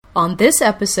On this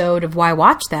episode of Why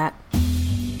Watch That?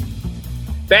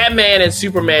 Batman and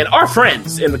Superman are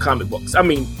friends in the comic books. I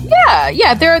mean...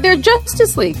 Yeah, they're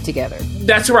Justice League together.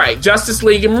 That's right, Justice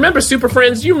League. And remember Super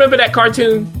Friends? You remember that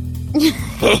cartoon?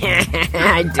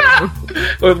 I do.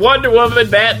 With Wonder Woman,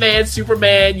 Batman,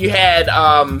 Superman, you had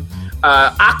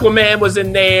Aquaman was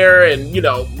in there, and, you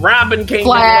know, Robin came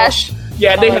Flash. in.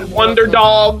 Yeah, they had Wonder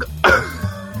Dog.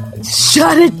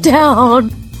 Shut it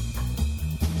down.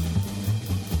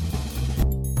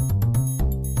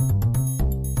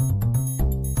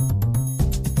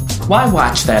 Why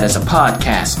Watch That is a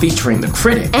podcast featuring the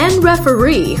critic and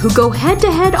referee who go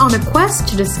head-to-head on a quest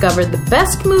to discover the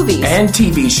best movies and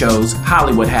TV shows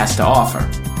Hollywood has to offer.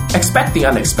 Expect the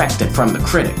unexpected from the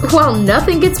critic. Well,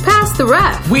 nothing gets past the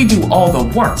ref. We do all the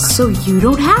work, so you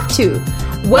don't have to.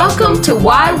 Welcome to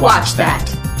Why Watch That.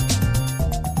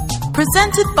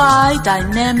 Presented by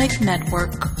Dynamic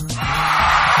Network.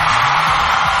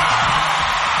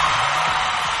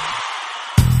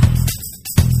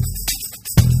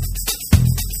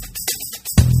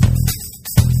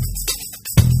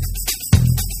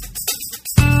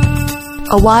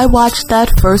 A Why Watch That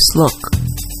first look.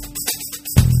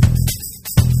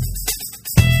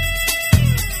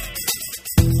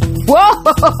 Whoa!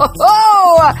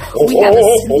 We have a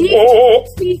sneak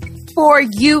peek for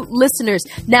you listeners.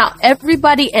 Now,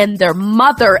 everybody and their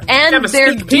mother and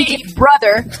their big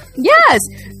brother, yes,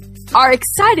 are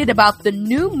excited about the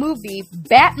new movie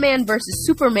Batman vs.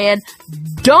 Superman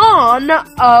Dawn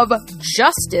of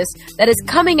Justice that is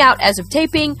coming out as of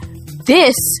taping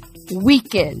this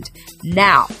weekend.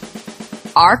 Now,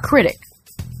 our critic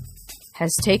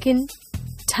has taken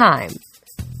time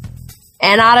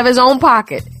and out of his own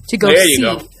pocket to go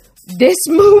see this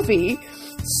movie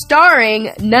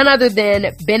starring none other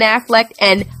than Ben Affleck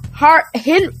and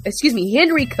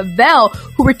Henry Cavill,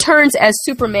 who returns as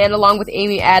Superman along with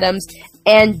Amy Adams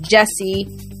and Jesse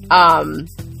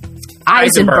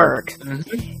Eisenberg.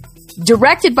 Mm-hmm.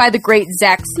 Directed by the great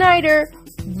Zack Snyder.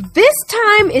 This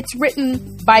time it's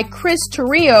written by Chris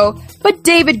Terrio, but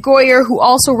David Goyer, who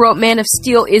also wrote Man of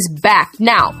Steel, is back.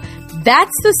 Now,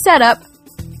 that's the setup.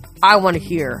 I want to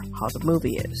hear how the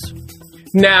movie is.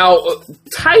 Now,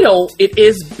 title, it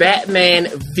is Batman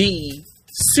v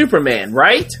Superman,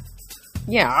 right?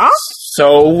 Yeah.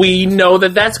 So we know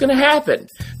that that's going to happen.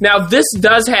 Now, this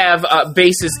does have a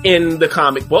basis in the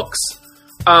comic books,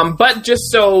 but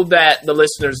just so that the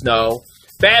listeners know,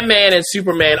 Batman and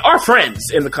Superman are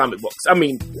friends in the comic books. I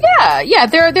mean... Yeah,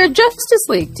 they're Justice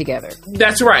League together.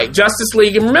 That's right, Justice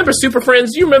League. And remember Super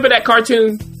Friends? You remember that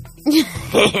cartoon?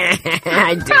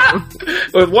 I do.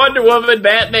 With Wonder Woman,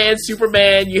 Batman,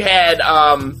 Superman, you had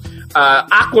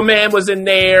Aquaman was in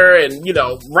there, and, you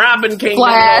know, Robin came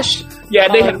Flash. in. Yeah,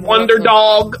 they had Wonder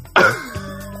Dog.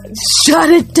 Shut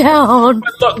it down.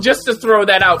 But look, just to throw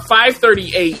that out,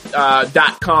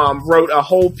 538.com wrote a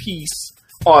whole piece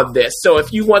on this. So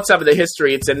if you want some of the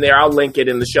history, it's in there. I'll link it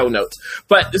in the show notes.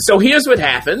 But so here's what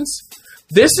happens.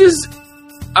 This is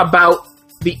about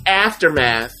the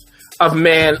aftermath of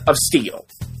Man of Steel.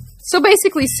 So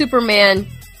basically Superman's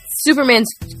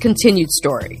continued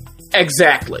story.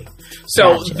 Exactly.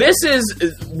 So Gotcha. This is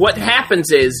what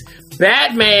happens is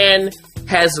Batman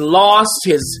has lost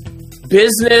his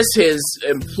business, his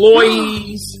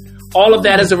employees, all of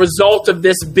that as a result of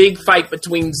this big fight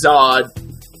between Zod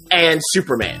and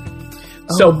Superman.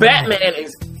 So Batman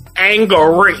is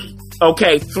angry.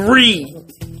 Okay, 3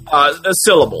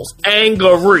 syllables.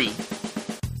 Angry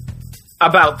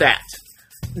about that.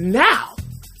 Now,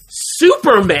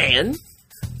 Superman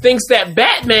thinks that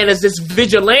Batman is this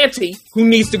vigilante who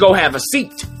needs to go have a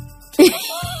seat.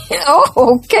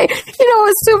 Oh, okay. You know,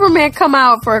 when Superman come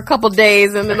out for a couple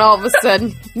days and then all of a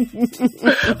sudden...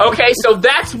 Okay, so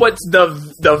that's what's the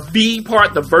V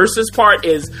part, the versus part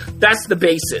is, that's the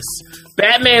basis.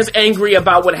 Batman's angry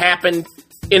about what happened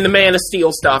in the Man of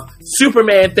Steel stuff.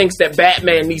 Superman thinks that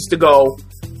Batman needs to go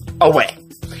away.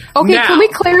 Okay, now, can we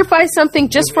clarify something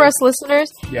just for us listeners?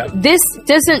 Yeah. This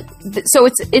doesn't... So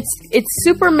it's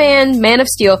Superman, Man of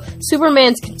Steel,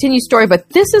 Superman's continued story, but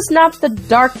this is not the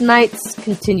Dark Knight's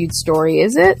continued story,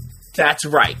 is it? That's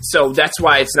right. So that's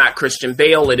why it's not Christian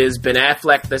Bale. It is Ben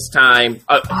Affleck this time.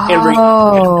 Henry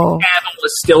Cavill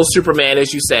is still Superman,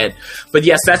 as you said. But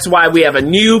yes, that's why we have a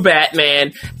new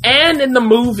Batman. And in the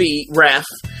movie, Ref,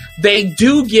 they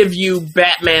do give you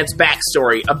Batman's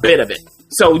backstory, a bit of it.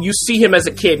 So you see him as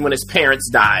a kid when his parents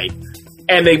died,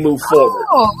 and they move forward.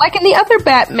 Oh, like in the other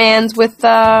Batmans with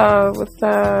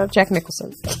Jack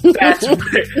Nicholson.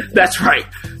 That's right.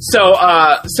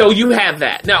 So you have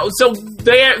that now. So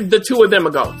the two of them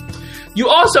are going. You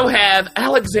also have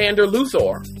Alexander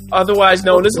Luthor, otherwise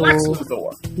known as Lex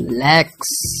Luthor. Lex.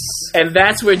 And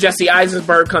that's where Jesse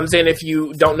Eisenberg comes in. If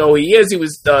you don't know who he is, he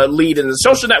was the lead in The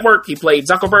Social Network. He played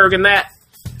Zuckerberg in that.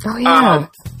 Oh, yeah.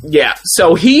 Yeah,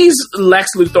 so he's Lex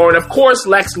Luthor, and of course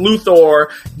Lex Luthor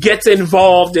gets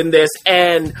involved in this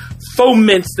and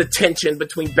foments the tension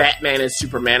between Batman and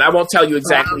Superman. I won't tell you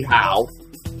exactly how.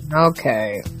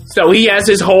 Okay. So he has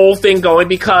his whole thing going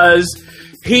because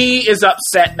he is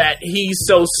upset that he's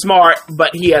so smart,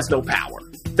 but he has no power.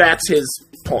 That's his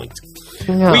point.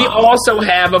 No. We also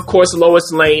have, of course,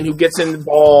 Lois Lane, who gets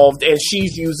involved, and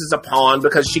she's used as a pawn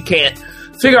because she can't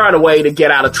figure out a way to get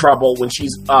out of trouble when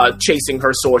she's chasing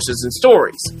her sources and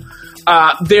stories.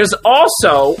 There's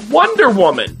also Wonder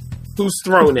Woman, who's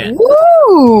thrown in.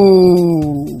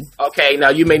 Woo! Okay, now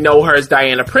you may know her as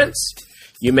Diana Prince.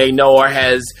 You may know her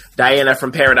as Diana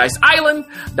from Paradise Island.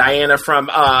 Diana from,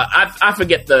 I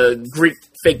forget the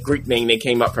fake Greek name they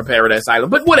came up for Paradise Island,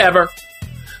 but whatever.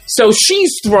 So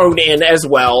she's thrown in as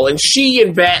well, and she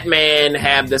and Batman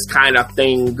have this kind of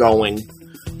thing going.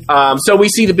 So we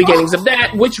see the beginnings of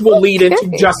that, which will lead into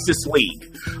Justice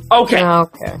League. Okay.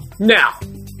 Now,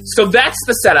 so that's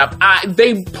the setup.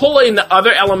 They pull in the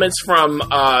other elements from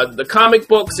the comic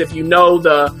books. If you know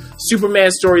the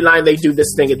Superman storyline, they do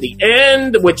this thing at the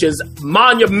end, which is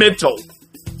monumental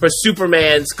for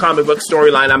Superman's comic book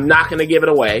storyline. I'm not going to give it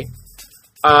away.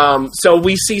 So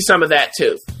we see some of that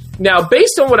too. Now,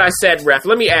 based on what I said, Ref,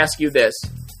 let me ask you this.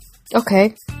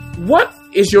 Okay. What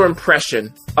is your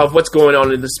impression of what's going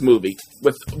on in this movie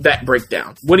with that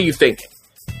breakdown? What are you thinking?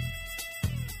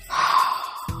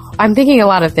 I'm thinking a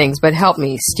lot of things, but help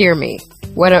me, steer me.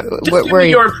 Give me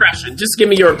your impression. Just give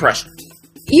me your impression.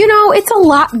 You know, it's a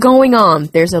lot going on.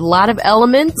 There's a lot of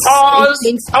elements.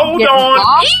 Pause. Hold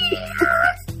on.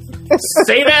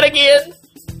 Say that again.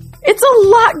 It's a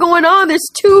lot going on. There's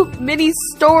too many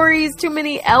stories, too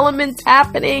many elements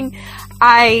happening.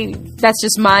 That's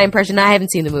just my impression. I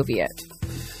haven't seen the movie yet.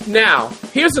 Now,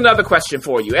 here's another question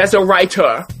for you. As a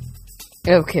writer.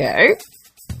 Okay.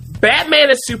 Batman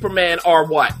and Superman are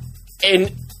what? In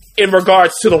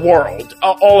regards to the world.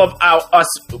 All of us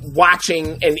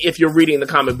watching, and if you're reading the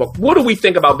comic book, what do we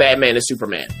think about Batman and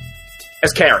Superman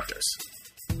as characters?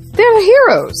 They're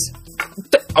heroes.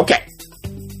 Okay.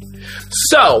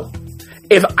 So,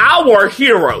 if our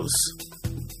heroes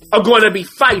are going to be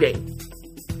fighting,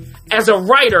 as a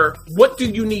writer, what do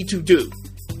you need to do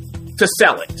to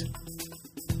sell it?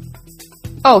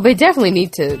 Oh, they definitely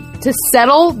need to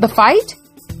settle the fight?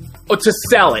 Or to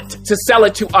sell it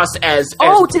to us as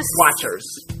watchers.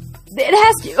 It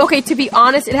has to, okay, to be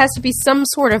honest, it has to be some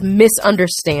sort of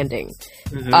misunderstanding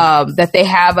that they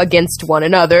have against one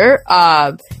another.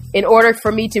 In order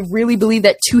for me to really believe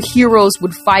that two heroes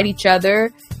would fight each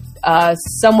other,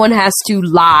 someone has to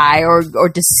lie or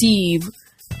deceive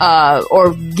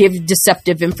or give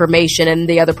deceptive information, and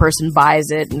the other person buys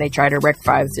it, and they try to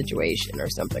rectify the situation or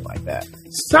something like that.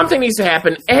 Something needs to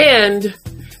happen, and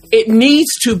it needs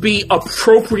to be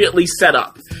appropriately set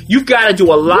up. You've got to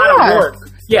do a lot of work.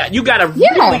 Yeah, you got to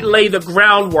really lay the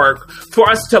groundwork for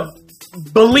us to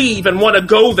believe and want to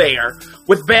go there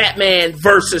with Batman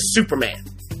versus Superman.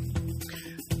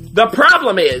 The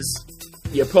problem is,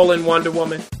 you pull in Wonder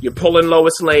Woman, you pull in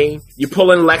Lois Lane, you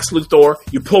pull in Lex Luthor,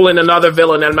 you pull in another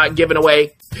villain I'm not giving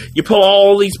away. You pull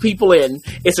all these people in.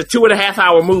 It's a 2.5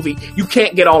 hour movie. You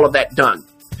can't get all of that done.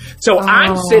 So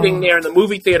I'm sitting there in the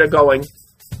movie theater going,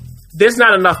 there's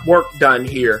not enough work done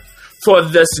here for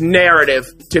this narrative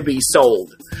to be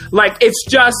sold. Like, it's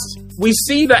just, we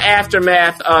see the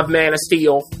aftermath of Man of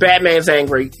Steel. Batman's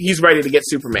angry. He's ready to get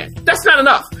Superman. That's not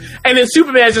enough. And then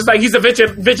Superman's just like, he's a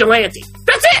vigilante.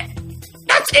 That's it.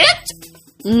 That's it.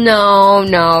 No,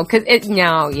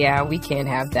 we can't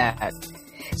have that.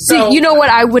 So, see, you know what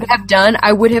I would have done?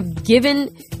 I would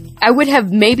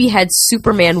have maybe had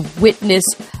Superman witness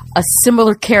a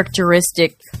similar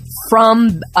characteristic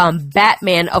from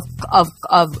Batman of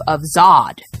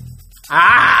Zod.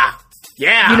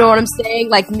 Yeah. You know what I'm saying?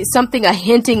 Like something, a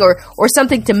hinting or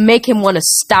something to make him want to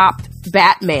stop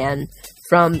Batman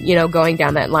from, going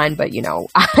down that line. But,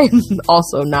 I'm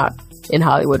also not in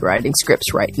Hollywood writing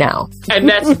scripts right now. And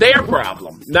that's their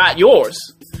problem, not yours.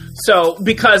 So,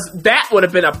 because that would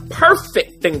have been a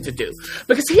perfect thing to do.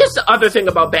 Because here's the other thing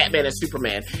about Batman and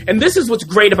Superman, and this is what's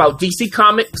great about DC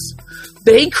Comics.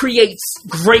 They create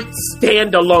great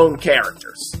standalone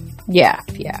characters. Yeah.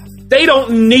 They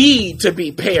don't need to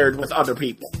be paired with other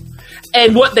people.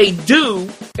 And what they do,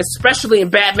 especially in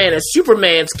Batman and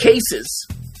Superman's cases,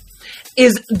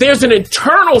 is there's an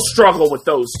internal struggle with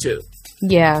those two.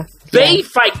 Yeah. They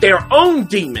fight their own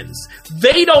demons.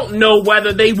 They don't know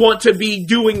whether they want to be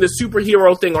doing the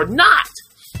superhero thing or not.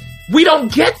 We don't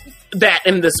get that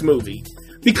in this movie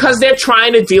because they're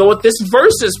trying to deal with this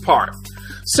versus part.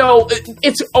 So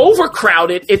it's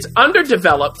overcrowded. It's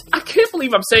underdeveloped. I can't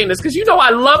believe I'm saying this because I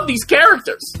love these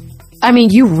characters. I mean,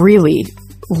 you really,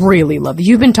 really love it.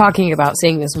 You've been talking about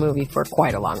seeing this movie for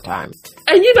quite a long time.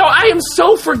 And I am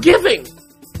so forgiving.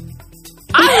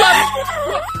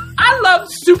 I love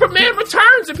Superman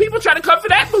Returns and people try to come for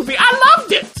that movie. I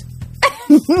loved it.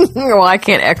 Well, I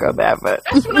can't echo that, but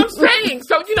that's what I'm saying.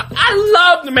 So, I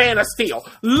love the Man of Steel.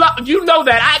 You know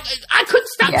that. I couldn't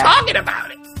stop talking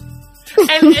about it.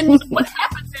 And what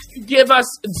happens is you give us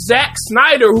Zack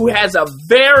Snyder, who has a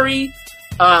very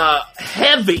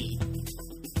heavy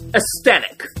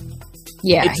aesthetic.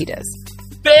 Yeah, he does.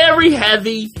 Very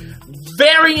heavy,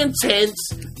 very intense,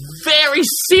 very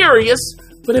serious.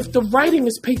 But if the writing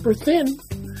is paper thin,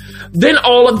 then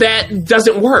all of that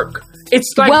doesn't work. It's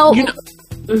like,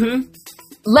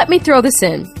 Let me throw this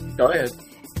in. Go ahead.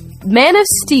 Man of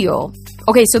Steel.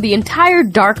 Okay, so the entire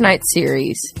Dark Knight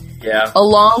series,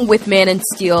 along with Man of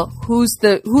Steel, who's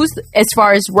as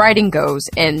far as writing goes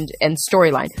and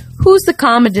storyline, who's the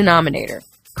common denominator?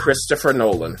 Christopher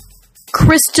Nolan.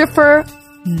 Christopher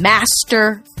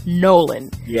Master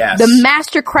Nolan. Yes. The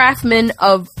master craftsman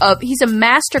he's a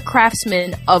master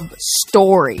craftsman of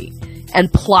story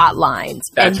and plot lines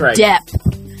and depth.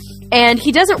 And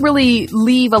he doesn't really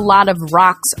leave a lot of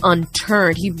rocks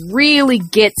unturned. He really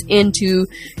gets into,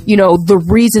 the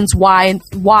reasons why and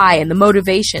the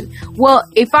motivation. Well,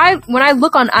 when I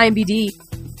look on IMDb,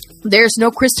 there's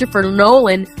no Christopher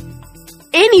Nolan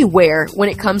anywhere when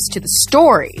it comes to the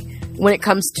story, when it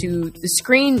comes to the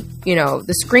screen,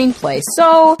 the screenplay.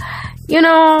 So,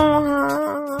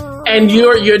 and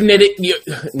you're knitting.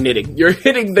 You're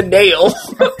hitting the nail.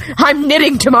 I'm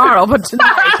knitting tomorrow, but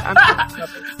tonight.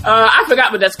 I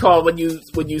forgot what that's called when you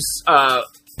use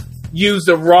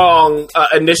the wrong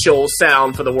initial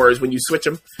sound for the words when you switch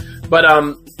them. But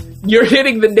you're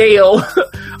hitting the nail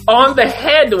on the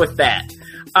head with that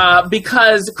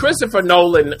because Christopher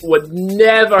Nolan would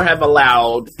never have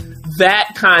allowed that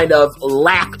kind of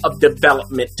lack of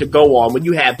development to go on when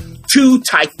you have two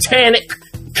titanic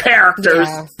characters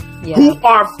who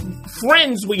are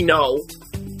friends we know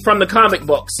from the comic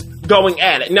books going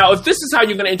at it. Now, if this is how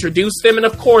you're going to introduce them, and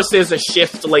of course there's a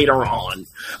shift later on.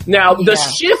 Now, the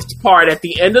shift part at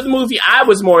the end of the movie, I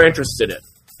was more interested in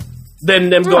than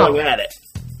them going at it.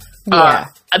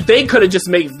 They could have just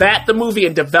made that the movie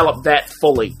and developed that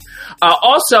fully.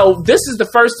 Also, this is the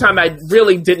first time I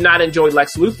really did not enjoy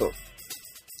Lex Luthor.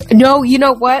 No, you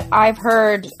know what? I've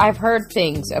heard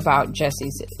things about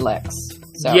Jesse's Lex.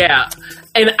 So. Yeah,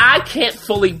 and I can't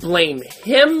fully blame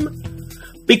him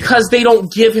because they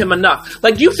don't give him enough.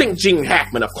 Like, you think Gene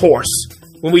Hackman, of course,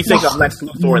 when we think of Lex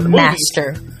Luthor in the movie.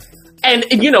 Master. And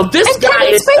this guy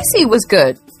Kevin Spacey was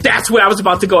good. That's where I was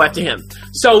about to go after him.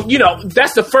 So,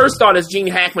 that's the first thought is Gene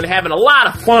Hackman having a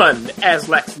lot of fun as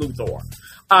Lex Luthor.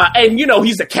 And,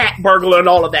 he's a cat burglar and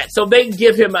all of that. So they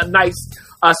give him a nice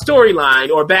storyline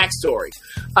or backstory.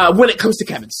 When it comes to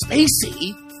Kevin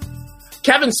Spacey's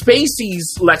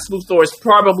Lex Luthor is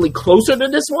probably closer to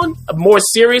this one, more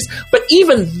serious. But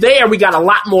even there, we got a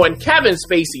lot more, and Kevin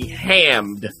Spacey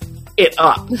hammed it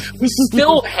up. We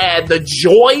still had the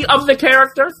joy of the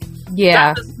character.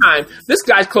 Yeah. Not this time. This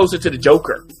guy's closer to the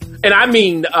Joker. And I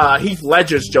mean Heath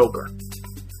Ledger's Joker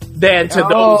than to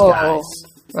those guys.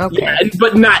 Okay. Yeah,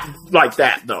 but not like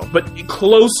that, though. But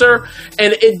closer,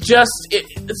 and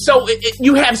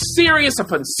you have serious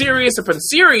upon serious upon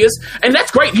serious, and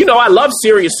that's great. I love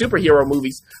serious superhero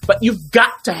movies, but you've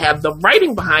got to have the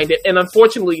writing behind it, and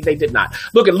unfortunately, they did not.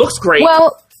 Look, it looks great.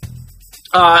 Well,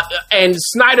 and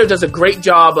Snyder does a great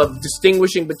job of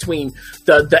distinguishing between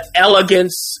the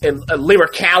elegance and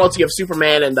lyricality of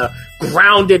Superman and the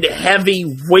grounded, heavy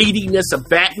weightiness of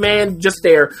Batman. Just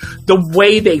the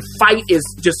way they fight is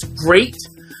just great.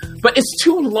 But it's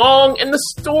too long, and the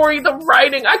story, the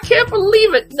writing, I can't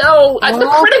believe it. No, the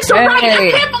critics are right.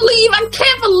 I can't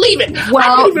believe it. Well,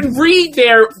 I didn't even read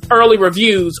their early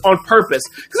reviews on purpose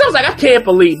because I was like, I can't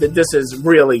believe that this is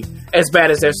really as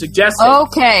bad as they're suggesting.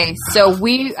 Okay, so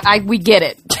we get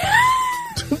it.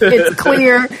 It's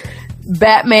clear.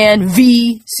 Batman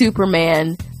v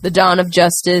Superman: The Dawn of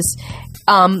Justice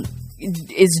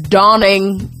is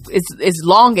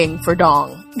longing for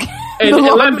Dong. And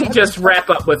let me just wrap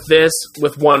up with this,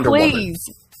 with Wonder Woman.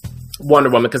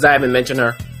 Wonder Woman, because I haven't mentioned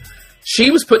her.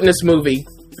 She was put in this movie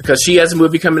because she has a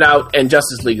movie coming out and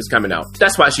Justice League is coming out.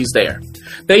 That's why she's there.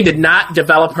 They did not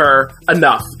develop her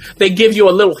enough. They give you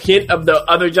a little hint of the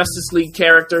other Justice League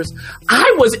characters.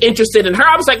 I was interested in her.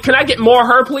 I was like, can I get more of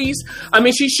her, please? I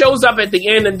mean, she shows up at the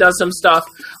end and does some stuff.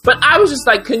 But I was just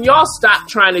like, can y'all stop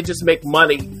trying to just make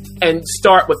money and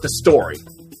start with the story.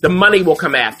 The money will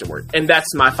come afterward, and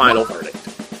that's my final verdict.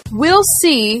 We'll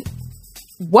see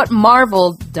what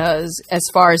Marvel does as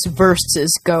far as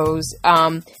versus goes.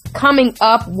 Coming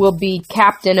up will be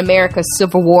Captain America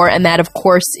Civil War, and that, of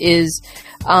course, is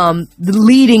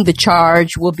leading the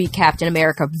charge will be Captain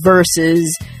America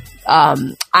versus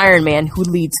Iron Man, who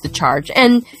leads the charge.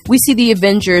 And we see the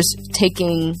Avengers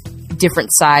taking different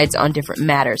sides on different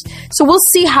matters. So we'll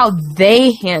see how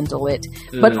they handle it.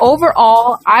 But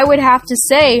overall, I would have to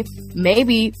say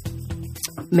maybe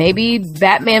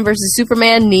Batman versus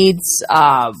Superman needs,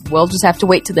 we'll just have to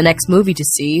wait to the next movie to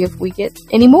see if we get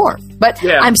any more. But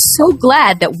yeah. I'm so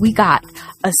glad that we got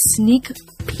a sneak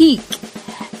peek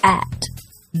at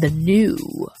the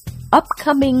new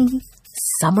upcoming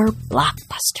summer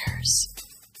blockbusters.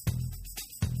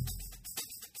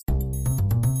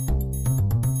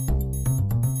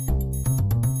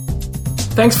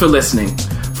 Thanks for listening.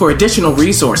 For additional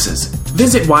resources,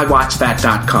 visit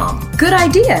whywatchthat.com. Good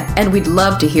idea, and we'd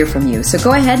love to hear from you. So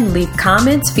go ahead and leave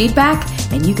comments, feedback,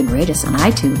 and you can rate us on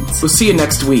iTunes. We'll see you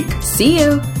next week. See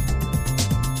you.